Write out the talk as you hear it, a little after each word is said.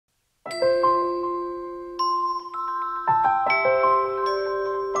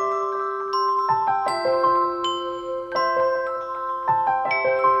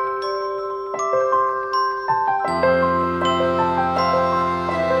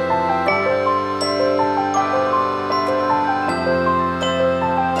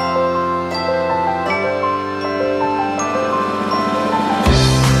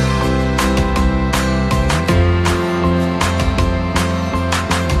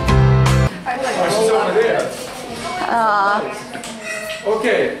Nice.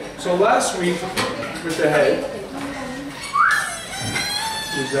 Okay, so last week with the head,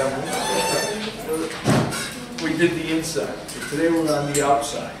 we did the inside. So today we're on the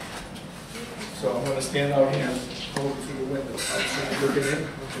outside. So I'm going to stand out here and hold it through the window. Outside looking in.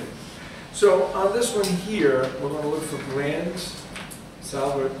 Okay. So on this one here, we're going to look for glands,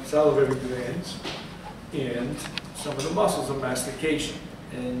 salivary glands, and some of the muscles of mastication.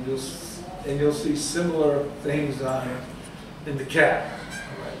 And you'll see similar things in the cat.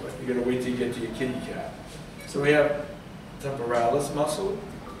 All right, but you're going to wait till you get to your kitty cat. So we have temporalis muscle,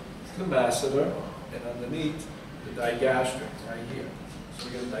 the masseter, and underneath the digastric right here. So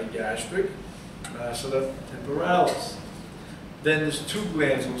we got digastric, masseter, temporalis. Then there's two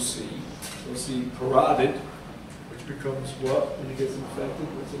glands we'll see. We'll see parotid, which becomes what when it gets infected?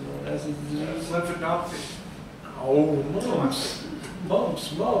 What's it known as a disease? Lymphadenopathy. Oh, mumps.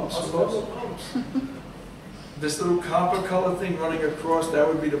 This little copper color thing running across, that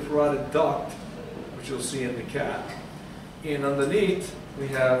would be the parotid duct, which you'll see in the cat. And underneath, we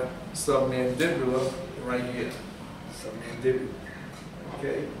have submandibular right here. Submandibular.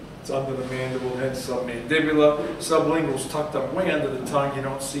 Okay? It's under the mandible, hence submandibular. Sublingual's tucked up way under the tongue. You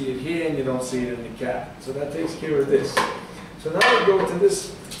don't see it here, and you don't see it in the cat. So that takes care of this. So now we go to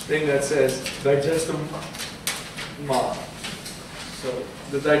this thing that says digestive model. So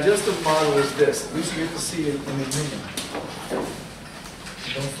the digestive model is this. At least you get to see it in the room.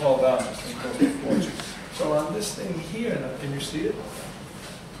 Don't fall down. This thing goes before you. So on this thing here, now, can you see it?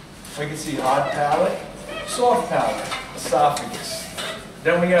 I can see hard palate, soft palate, esophagus.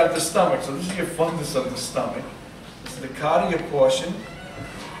 Then we have the stomach. So this is your fundus of the stomach. This is the cardia portion.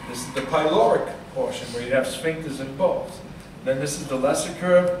 This is the pyloric portion where you have sphincters in both. Then this is the lesser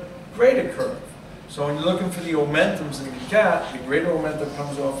curve, greater curve. So when you're looking for the omentums in the cat, the greater omentum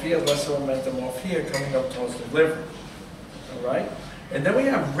comes off here, lesser omentum off here, coming up towards the liver. All right? And then we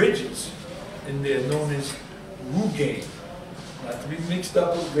have ridges in there known as rugae. Not to be mixed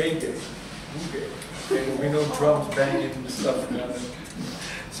up with reggae. Rugae. Okay, we know drums banging and stuff.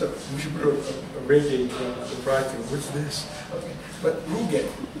 So we should put a reggae drum on the practical. What's this? Okay. But rugae.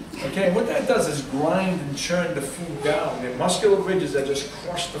 Okay, and what that does is grind and churn the food down. They're muscular ridges that just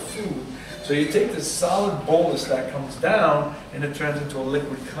crush the food. So you take this solid bolus that comes down and it turns into a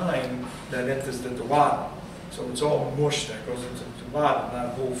liquid kind that enters the duodenum. So it's all mush that goes into the duodenum,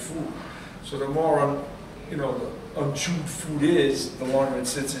 not whole food. So the more the unchewed food is, the longer it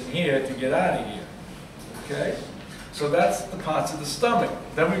sits in here to get out of here. Okay? So that's the parts of the stomach.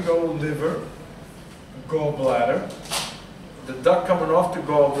 Then we go liver, gallbladder. The duct coming off the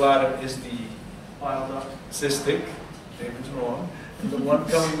gallbladder is the bile duct, cystic. David's wrong. And the one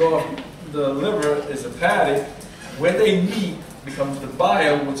coming off the liver is hepatic. Where they meet becomes the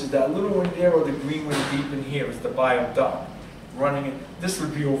bile, which is that little one there, or the green one deep in here is the bile duct. Running in, this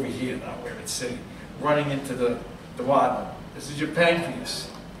would be over here now where it's sitting. Running into the duodenum. This is your pancreas.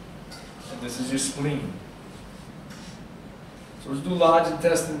 And this is your spleen. So let's do large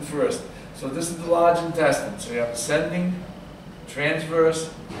intestine first. So this is the large intestine. So you have ascending, transverse,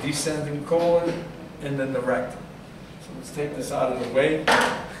 descending colon, and then the rectum. So let's take this out of the way.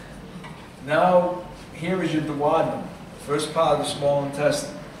 Now, here is your duodenum, first part of the small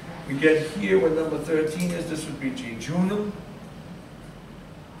intestine. We get here where number 13 is. This would be jejunum.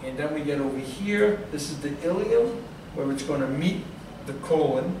 And then we get over here. This is the ileum, where it's going to meet the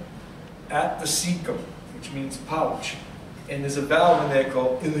colon at the cecum, which means pouch. And there's a valve in there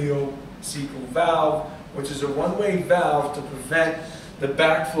called ileocecal valve, which is a one-way valve to prevent the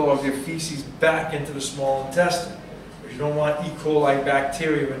backflow of your feces back into the small intestine. Because you don't want E. coli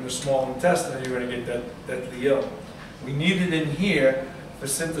bacteria in the small intestine, or you're going to get deathly ill. We need it in here for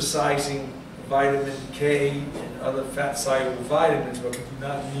synthesizing vitamin K and other fat-soluble vitamins, but we do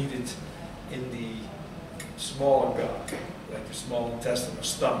not need it in the smaller gut, like the small intestine or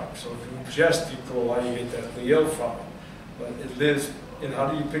stomach. So if you ingest E. coli, you get deathly ill from it. But it lives, and how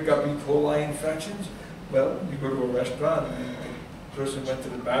do you pick up E. coli infections? Well, you go to a restaurant, and the person went to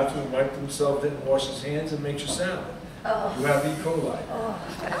the bathroom, wiped himself, didn't wash his hands, and makes your salad. Oh. You have E. coli.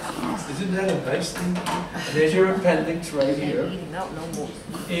 Oh. Isn't that a nice thing? And there's your appendix right here.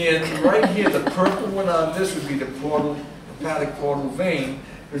 And right here, the purple one on this would be the hepatic portal vein,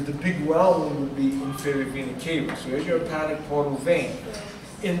 because the big round one would be inferior vena cava. So here's your hepatic portal vein.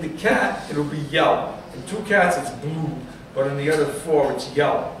 In the cat, it'll be yellow. In two cats, it's blue, but in the other four, it's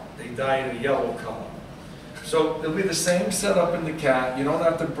yellow. They dye it a yellow color. So it'll be the same setup in the cat. You don't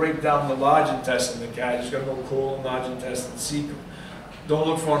have to break down the large intestine in the cat. You just got to go colon, large intestine, cecum. Don't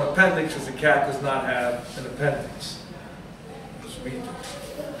look for an appendix because the cat does not have an appendix. Just read it.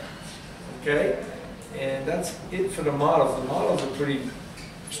 Okay? And that's it for the models. The models are pretty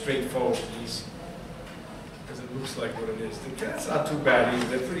straightforward and easy, because it looks like what it is. The cat's not too bad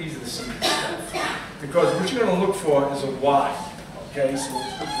either. They're pretty easy to see this stuff. Because what you're going to look for is a Y. Okay, so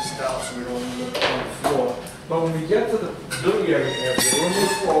let's put this down so we don't look on the floor. But when we get to the biliary area, we're going to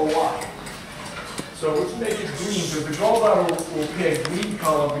look for a Y. So let's make it green, because the gallbladder will appear a green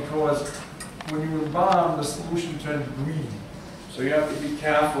color because when you embalm, the solution turns green. So you have to be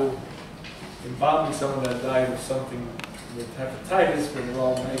careful embalming someone that died of something with hepatitis, when they're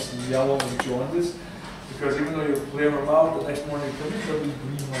all nice and yellow and jaundiced, because even though you clear them out, the next morning you come in, they'll be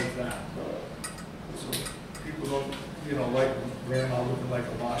green like that. So people don't, like grandma looking like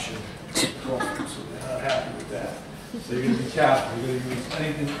a Martian, so they're not happy with that. So you're going to be careful. You're going to use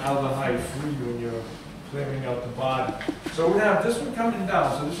anything aldehyde free when you're clearing out the body. So we're going to have this one coming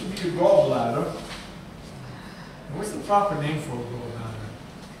down. So this would be your gallbladder. And what's the proper name for a gallbladder?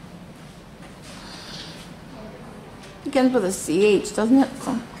 Begins with a CH, doesn't it?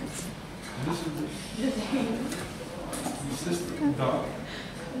 And this is the cystic duct.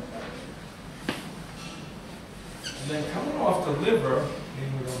 And then coming off the liver,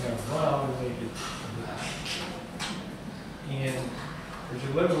 maybe we don't have brown, we'll make it black. And because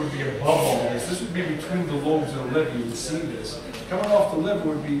your liver would be above all this. This would be between the lobes of the liver, you would see this. Coming off the liver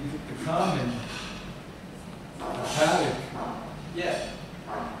would be the common hepatic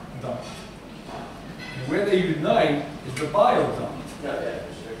duct. And where they unite is the bile duct.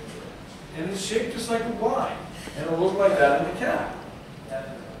 And it's shaped just like a Y. And it'll look like that in the cat.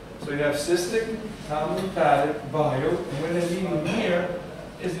 So you have cystic, common hepatic, bile, and where they're meeting here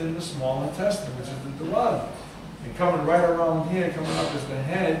is in the small intestine, which is the duodenum. And coming right around here, coming up is the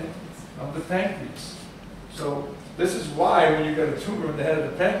head of the pancreas. So this is why when you got a tumor in the head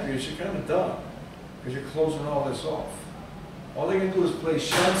of the pancreas, you're kind of done, because you're closing all this off. All they can do is place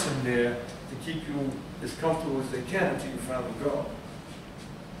shunts in there to keep you as comfortable as they can until you finally go.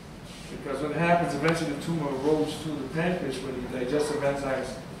 Because what happens, eventually the tumor erodes through the pancreas where the digestive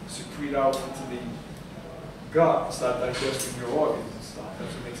enzymes secrete out into the gut and start digesting your organs and stuff.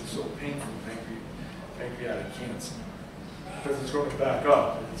 That's what makes it so painful, pancreatic cancer. Because it's going to back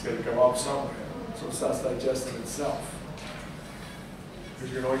up and it's going to go out somewhere. So it starts digesting itself.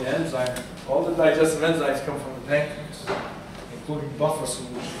 Because all your enzymes, all the digestive enzymes come from the pancreas, including buffer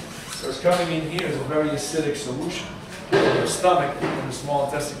solution. So it's coming in here as a very acidic solution. The stomach and the small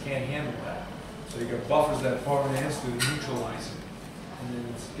intestine can't handle that. So you got buffers that pour in the to neutralize it. And then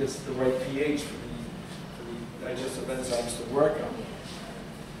it gets the right pH for the digestive enzymes to work on.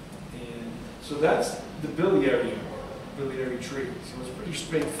 And so that's the biliary tree. So it's pretty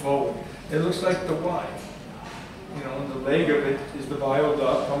straightforward. It looks like the Y. And the leg of it is the bile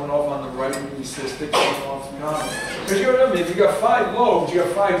duct. Coming off on the right would be cystic, coming off the common. Because you remember, if you got 5 lobes, you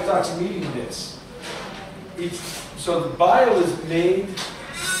have 5 ducts meeting this. So the bile is made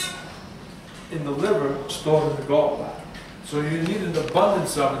in the liver, stored in the gallbladder. So you need an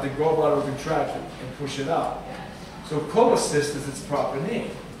abundance of it, the gallbladder will contract it and push it out. So cholecyst is its proper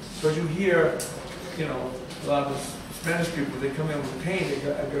name. So you hear, a lot of the Spanish people, they come in with pain, they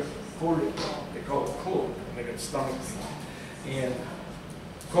got colic, they call it colic, and they got stomach pain. And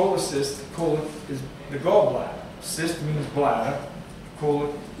cholecyst, colic is the gallbladder. Cyst means bladder,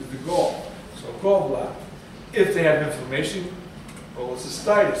 colic is the gall. So gallbladder. If they have inflammation,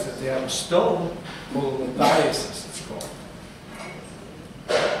 cholecystitis. If they have a stone, cholelithiasis, it's called.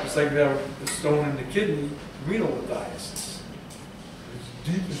 It's like they have a stone in the kidney, renal lithiasis. It's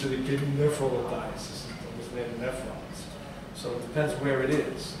deep into the kidney, nephrolithiasis. It's made of nephrons. So it depends where it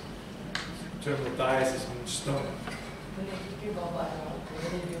is. The term lithiasis means stone. When they keep your gallbladder out,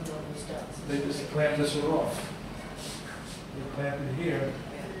 what do they do when it starts? They just clamp this one off. They clamp it here.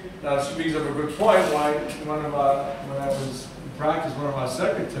 Now, this brings up a good point. When I was in practice, one of our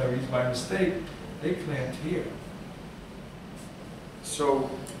secretaries, by mistake, they clamped here. So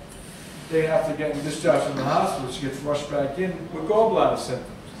they have to get discharged from the hospital. She gets rushed back in with gallbladder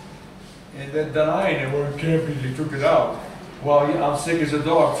symptoms. And they're denying it. Well, it can't be. They took it out. Well, yeah, I'm sick as a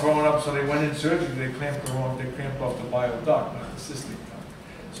dog, throwing up. So they went in surgery. They clamped the wrong. They clamped off the bile duct, not the cystic duct.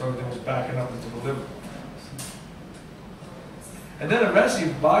 So everything was backing up into the liver. And then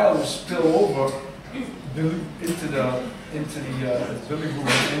eventually bile will spill over into the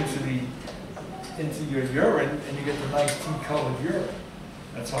bilirubin, into your urine, and you get the nice tea-colored urine.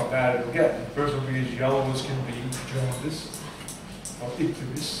 That's how bad it'll get. The person will be as yellow as can be, jaundice or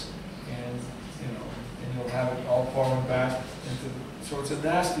icterus, and you'll have it all pouring back into. So it's a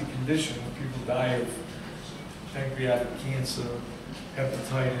nasty condition when people die of pancreatic cancer,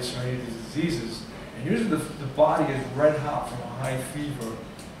 hepatitis, or any of these diseases. And usually the body is red hot from a high fever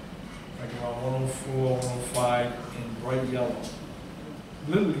like around 104, 105, in bright yellow.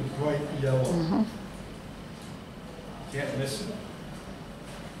 Literally bright yellow. Can't miss it.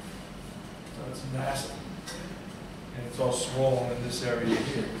 So it's nasty. And it's all swollen in this area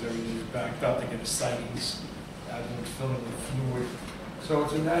here, because everything is backed up to get the sightings, as it's filling with fluid. So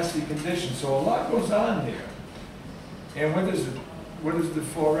it's a nasty condition, so a lot goes on there. And what is the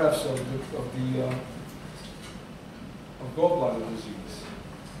 4Fs of gallbladder disease?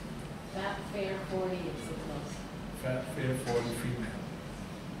 Fat, fair, 40 is the most. Fat, fair, 40, female.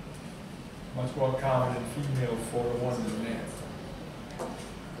 Much more common in female 4 to 1 than man.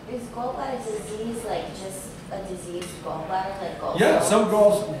 Is gallbladder disease like just a diseased gallbladder, like gallstones? Yeah, some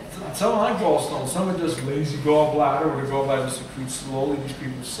aren't gallstones, some are just lazy gallbladder, where the gallbladder secretes slowly, these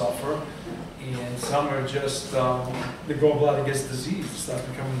people suffer. And some are just, the gallbladder gets diseased, it starts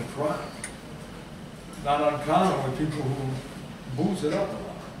becoming the chronic. Not uncommon with people who booze it up a lot.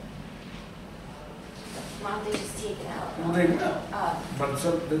 Why don't they just take it out? Well, they will, Oh. but that's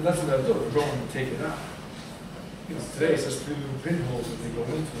what they'll do, they'll go in and take it out. You know, today it's just 3 little pinholes that they go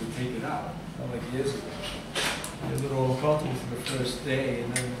into and take it out, not like years ago. You're a little uncomfortable for the first day,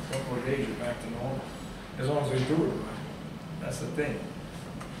 and then a couple of days you're back to normal. As long as they do it right. That's the thing.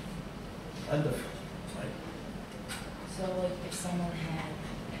 So like if someone had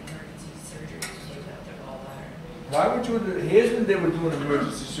emergency surgery to take out their gallbladder. Why would you, here's when they would do an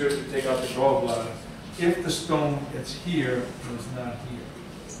emergency surgery to take out the gallbladder, if the stone that's here was not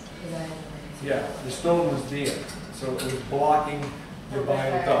here. Yeah, the stone was there, so it was blocking your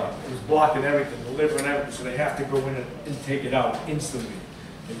bile duct. It was blocking everything, the liver and everything, so they have to go in and take it out instantly.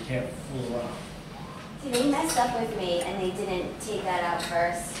 They can't fool around. See, they messed up with me and they didn't take that out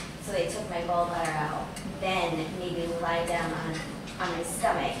first, so they took my gallbladder out. Then maybe lie down on my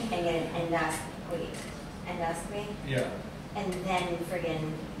stomach and get an endoscopy. Yeah. And then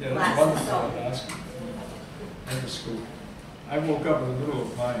friggin' Yeah, that's blast the wonderful. stone. Endoscopy. I woke up in the middle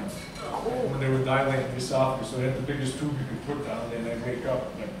of mine when they were dilating the esophagus, so they had the biggest tube you could put down there, and I'd wake up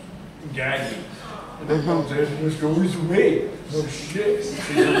like gagging. And then comes in and just go, he's awake. No shit, he's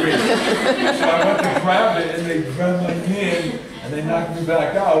awake. So I went to grab it, and they grabbed my hand, and they knocked me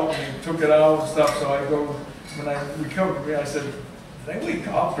back out, and they took it out and stuff. So I go, when I recovered, I said, did I wake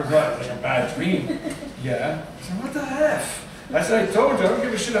up? Because I had like a bad dream. Yeah. I said, what the F? I said, I told you, I don't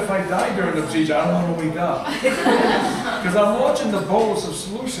give a shit if I die during the procedure, I don't want to wake up. Because I'm watching the bolus of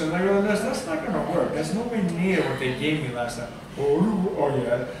solution, and I realized that's not going to work. That's nowhere near what they gave me last time. Oh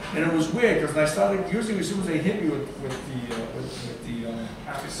yeah. And it was weird, because when I started using it, as soon as they hit me with the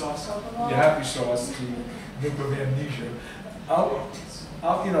happy sauce, the happy sauce, the nip of amnesia, out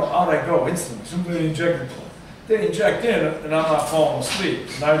I go instantly. As soon as they inject it, they inject in, and I'm not falling asleep.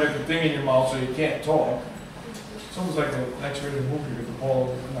 Now you get the thing in your mouth so you can't talk. It's almost like an X-rated movie with the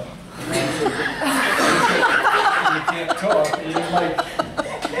ball. No. You can't talk, and you're like,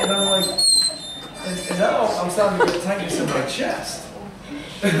 and I'm like, and now I'm starting to get tightness in my chest.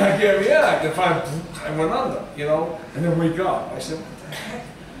 And I can't react if I went under, and then wake up. I said, what the heck?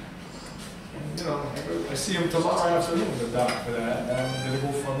 And, I see him tomorrow afternoon, the doc, for that. And I'm going to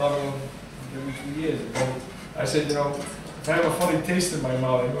go for another one every 2 years. I said, if I have a funny taste in my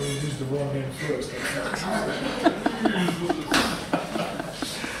mouth, I'm going to use the wrong name first.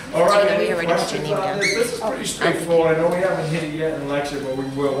 All right, any questions on this? This is pretty straightforward. I know we haven't hit it yet in lecture, but we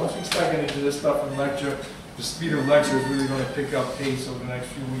will. Once we start getting into this stuff in lecture, the speed of lecture is really going to pick up pace over the next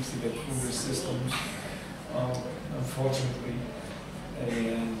few weeks to get through the systems, unfortunately.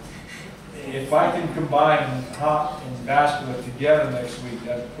 And if I can combine heart and vascular together next week,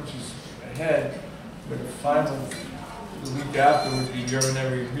 that puts us ahead with the final. The week after would be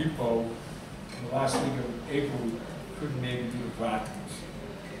urinary repo. The last week of April, we could maybe do the practicals.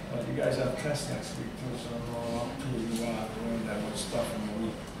 You guys have tests next week too, so I'm all up to you learn that much stuff in the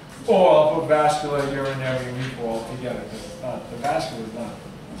week. Or I'll put vascular, urinary, and repo all together, because the vascular is not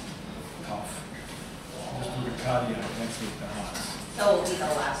tough. I'll just do the cardiac next week, the hearts. So it'll be the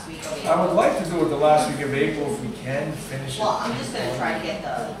last week of April. I would like to do it the last week of April if we can finish it. Well, I'm just gonna try to get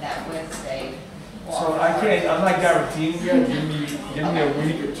that Wednesday. So I can't, I'm not guaranteeing yet, give me a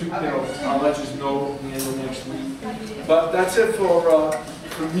week or two, I'll let you know the end of next week. But that's it for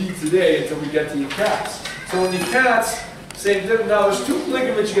me today until we get to your cats. So in your cats, same thing. Now there's 2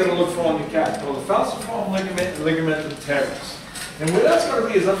 ligaments you gotta look for on your cat, called the falciform ligament and ligamentum teres. And where that's gonna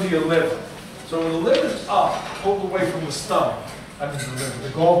be is under your liver. So when the liver's up, pulled away from the stomach, the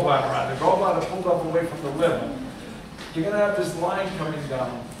gallbladder pulled up away from the liver, you're gonna have this line coming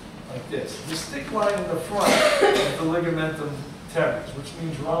down like this. This thick line in the front is the ligamentum teres, which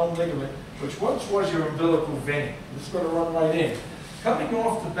means round ligament, which once was your umbilical vein. It's going to run right in. Coming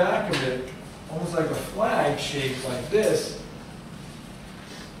off the back of it, almost like a flag shaped like this,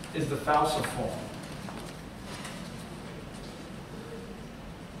 is the falciform.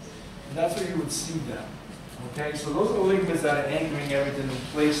 And that's where you would see them. Okay, so those are the ligaments that are anchoring everything in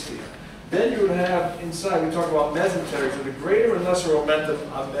place there. Then you would have inside, we talk about mesenteries, so the greater and lesser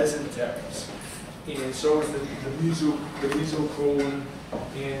omentum are mesenteries. And so is the mesocolon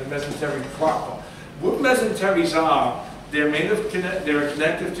and the mesentery proper. What mesenteries are, they're made of they're a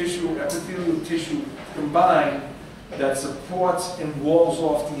connective tissue, epithelial tissue combined that supports and walls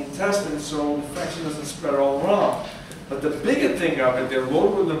off the intestine so infection doesn't spread all around. But the bigger thing of it, they're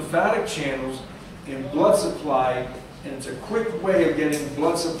loaded with lymphatic channels and blood supply, and it's a quick way of getting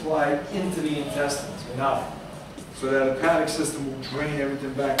blood supply into the intestines and out. So that hepatic system will drain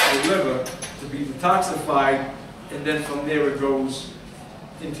everything back to the liver to be detoxified, and then from there it goes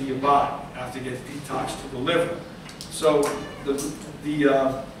into your body after it gets detoxed to the liver. So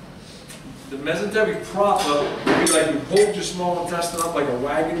the mesentery proper would be like you hold your small intestine up like a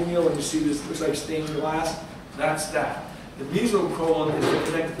wagon wheel, and you see this looks like stained glass. That's that. The mesocolon is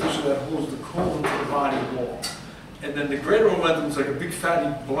the connective tissue that holds the colon to the body wall. And then the greater omentum is like a big fatty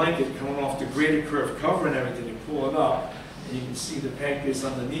blanket coming off the greater curve, covering everything. You pull it up, and you can see the pancreas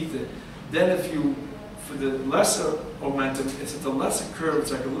underneath it. Then for the lesser omentum, it's at the lesser curve.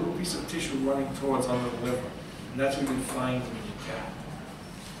 It's like a little piece of tissue running towards under the liver. And that's what you find in your cat.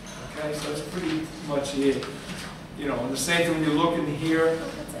 Okay, so that's pretty much it. You know, and the same thing when you look in here,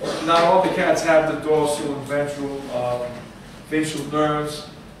 not all the cats have the dorsal and ventral facial nerves,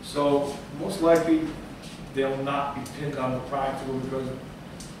 so most likely they'll not be pinned on the practical because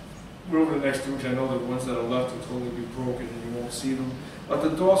we're over the next two, which I know the ones that are left will totally be broken and you won't see them. But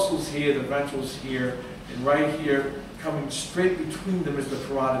the dorsal's here, the ventral's here, and right here, coming straight between them is the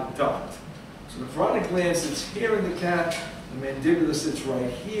parotid duct. So the parotid gland sits here in the cat, the mandibular sits right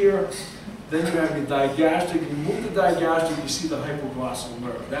here. Then you have your digastric. You move the digastric, you see the hypoglossal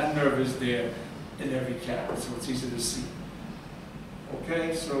nerve. That nerve is there in every cat, so it's easy to see.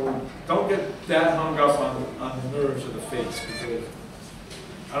 Okay, so don't get that hung up on the nerves of the face because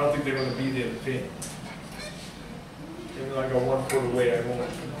I don't think they're going to be there to pin. Even though I go 1 foot away, I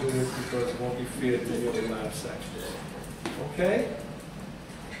won't do this because it won't be fair to the other lab section. Okay?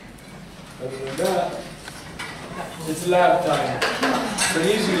 Other than that, it's lab time. It's an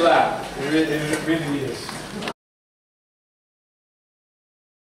easy lab. It really is.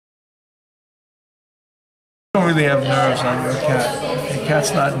 You don't really have nerves on your cat. Your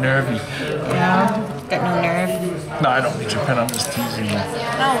cat's not nervy. No, got no nerve. No, I don't need your pen. I'm just teasing you.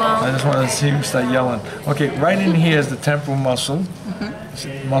 Oh well. I just want to see you start yelling. Okay, right in here is the temporal muscle.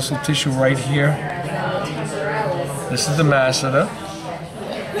 Muscle tissue right here. This is the masseter.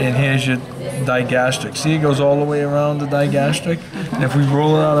 And here's your digastric. See, it goes all the way around the digastric. And if we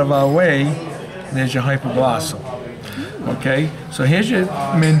roll it out of our way, there's your hypoglossal. Okay, so here's your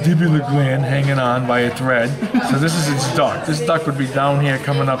mandibular gland hanging on by a thread. So this is its duct. This duct would be down here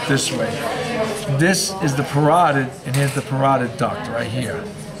coming up this way. This is the parotid, and here's the parotid duct right here.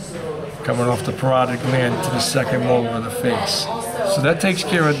 Coming off the parotid gland to the second molar of the face. So that takes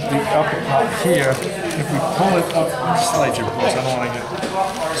care of the upper part here. If we pull it up, slide your boots, I don't want to get.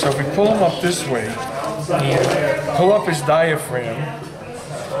 So if we pull him up this way, and pull up his diaphragm,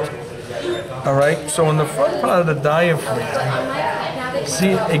 all right, so in the front part of the diaphragm, see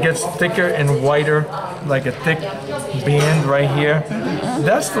it gets thicker and whiter, like a thick band right here.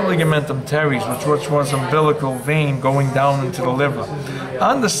 That's the ligamentum teres, which was umbilical vein going down into the liver.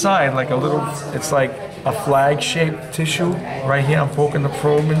 On the side, like a little, it's like a flag-shaped tissue right here I'm poking the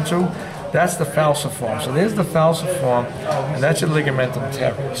probe into. That's the falciform. So there's the falciform, and that's your ligamentum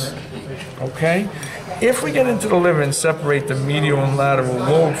teres. Okay? If we get into the liver and separate the medial and lateral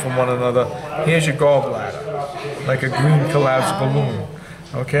lobe from one another, here's your gallbladder, like a green collapsed balloon.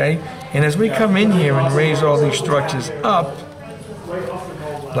 Okay? And as we come in here and raise all these structures up,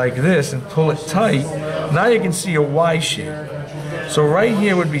 like this, and pull it tight, now you can see a Y shape. So right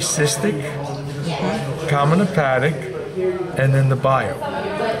here would be cystic, common hepatic, and then the bile.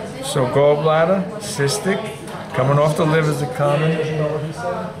 So gallbladder, cystic, coming off the liver is the common,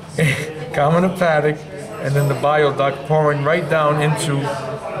 common hepatic, and then the bile duct pouring right down into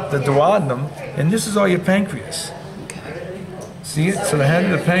the duodenum, and this is all your pancreas. See it? So the head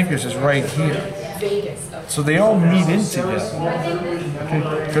of the pancreas is right here. So they all meet in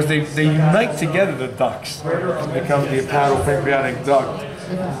together, because they unite together, the ducts. It becomes the hepatopancreatic duct,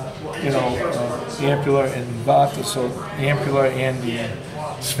 you know, ampulla and vata, so the ampulla and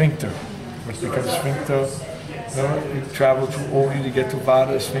the sphincter, which becomes sphincter. You travel through Odi to get to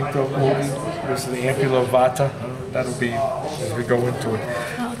vata, sphincter, Odi, goes to the ampulla vata. that'll be as we go into it.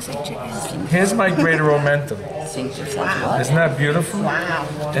 Oh, looks like chicken. Here's my greater omentum. Wow. Isn't that beautiful?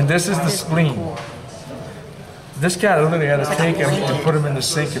 Wow. And this is the spleen. This cat, I literally had to take him and put him in the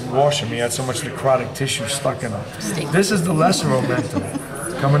sink and wash him. He had so much necrotic tissue stuck in him. This is the lesser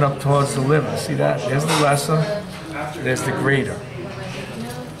omentum, coming up towards the liver. See that? There's the lesser, there's the greater.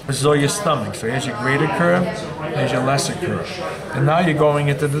 This is all your stomach. So here's your greater curve, here's your lesser curve. And now you're going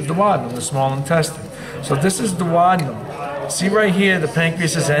into the duodenum, the small intestine. So this is duodenum. See right here, the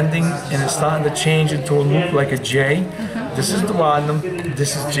pancreas is ending and it's starting to change into a loop like a J. This is duodenum,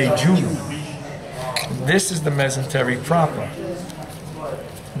 this is jejunum. This is the mesentery proper.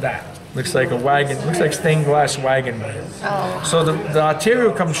 That looks like a wagon, looks like stained glass wagon wheel. So the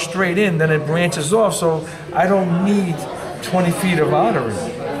arterial comes straight in, then it branches off, so I don't need 20 feet of artery.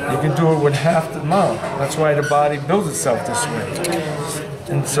 You can do it with half the amount. That's why the body builds itself this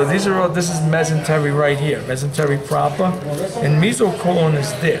way. And so these are all, this is mesentery right here, mesentery proper. And mesocolon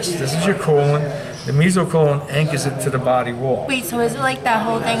is this. This is your colon. The mesocolon anchors it to the body wall. Wait, so is it like that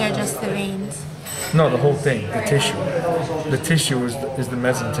whole thing or just the veins? No, the whole thing, the tissue. The tissue is the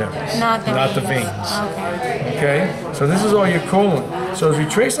mesentery, Not the veins. Okay. Okay? So this is all your colon. So as we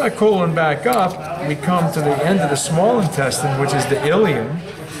trace our colon back up, we come to the end of the small intestine, which is the ileum.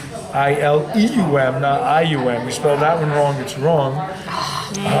 I-L-E-U-M, not I-U-M. We spell that one wrong, it's wrong.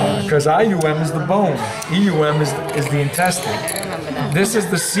 Because I-U-M is the bone. E-U-M is the intestine. This is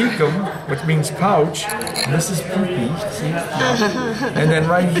the cecum, which means pouch. And this is poopy. See? And then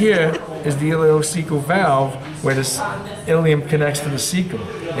right here is the ileocecal valve, where this ileum connects to the cecum.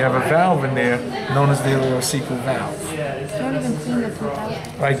 You have a valve in there known as the ileocecal valve. You don't even clean the tooth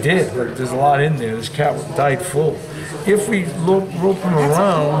out. I did, but there's a lot in there. This cat died full. If we rope him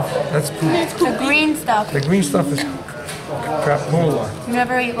around, that's poop. The green stuff. The green stuff is crapola. You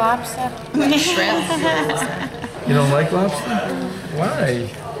never eat lobster? You don't like lobster? Why?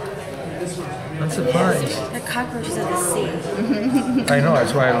 I'm surprised. The cockroaches of the sea. I know,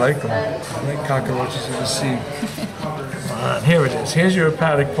 that's why I like them. I like cockroaches of the sea. Come on, here it is. Here's your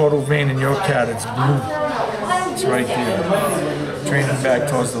hepatic portal vein in your cat. It's blue. It's right here. Draining back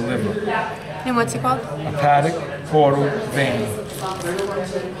towards the liver. And what's it called? Hepatic portal vein.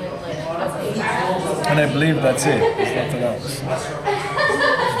 And I believe that's it. There's nothing else.